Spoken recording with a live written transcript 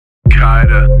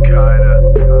Kyduh.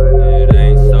 It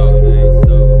ain't so.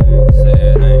 Say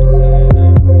it ain't.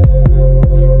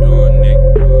 What you doing, Nick?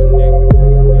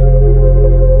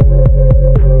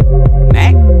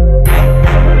 Mac?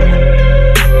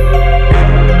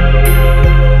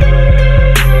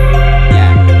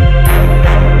 Yeah.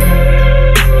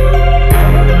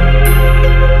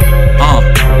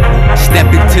 Step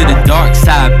into the dark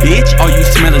side, bitch. All you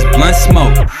smell is blunt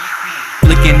smoke.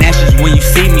 Flicking ashes when you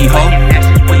see me, ho.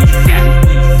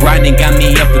 Grinding got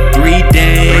me up for 3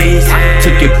 days.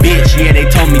 Took your bitch, yeah, they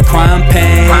told me crime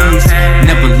pays.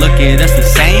 Never look at us the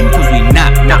same, cause we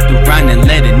not walked around and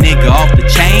let a nigga off the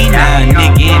chain. Nah,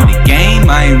 nigga in the game,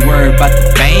 I ain't worried about the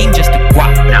fame, just the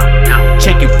guap.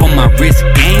 Checking for my wrist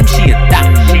game, she a thot.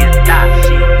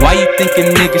 Why you think a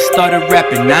nigga started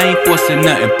rapping? I ain't forcing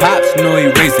nothing, Pops know he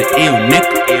raised an ill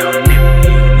nigga.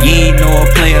 You ain't know a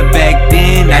player back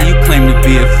then, now you claim to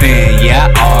be a fan. Yeah,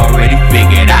 I already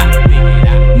figured out.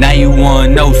 Now you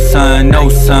want no son. Now you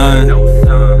trying no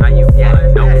son. Now you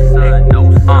want no son.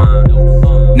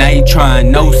 Now you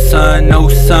trying no son.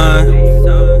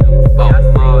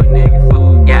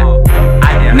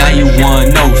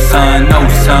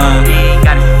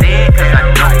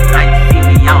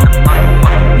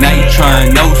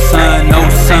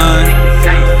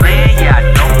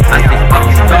 I said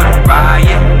fucking start a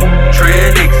riot. Trail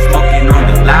niggas smoking on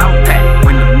the loud pack.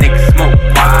 When them niggas smoke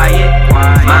quiet.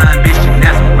 My ambition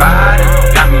as a rider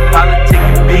got me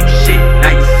politicking big shit.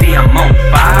 Now you see I'm on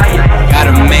fire.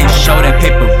 Gotta make sure that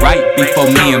paper right before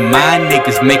me and my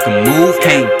niggas make a move.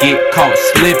 Can't get caught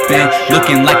slipping.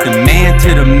 Looking like the man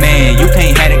to the man. You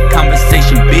can't have that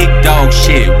conversation, big dog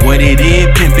shit. What it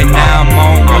is, pimping, now I'm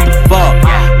on. What the fuck?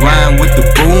 Riding with the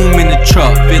boom in the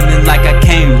truck. Feeling like I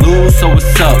can't lose, so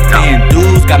what's up? Paying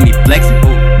dues got me flexing.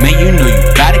 Man, you know you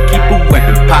gotta keep a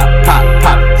weapon. Pop.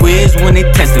 Quiz when they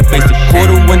test it. Face a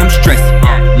quarter when I'm stressing.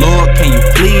 Lord, can you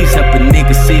please help a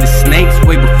nigga see the snakes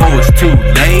way before it's too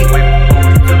late?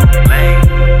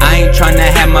 I ain't tryna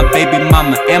have my baby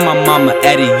mama and my mama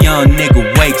at a young nigga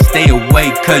wake. Stay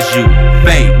away cause you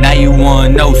fake. Now you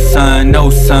want no son. Now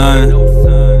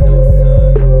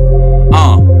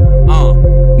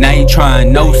you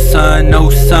trying no son. Now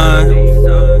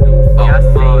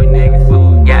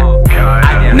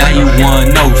you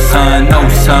want no son.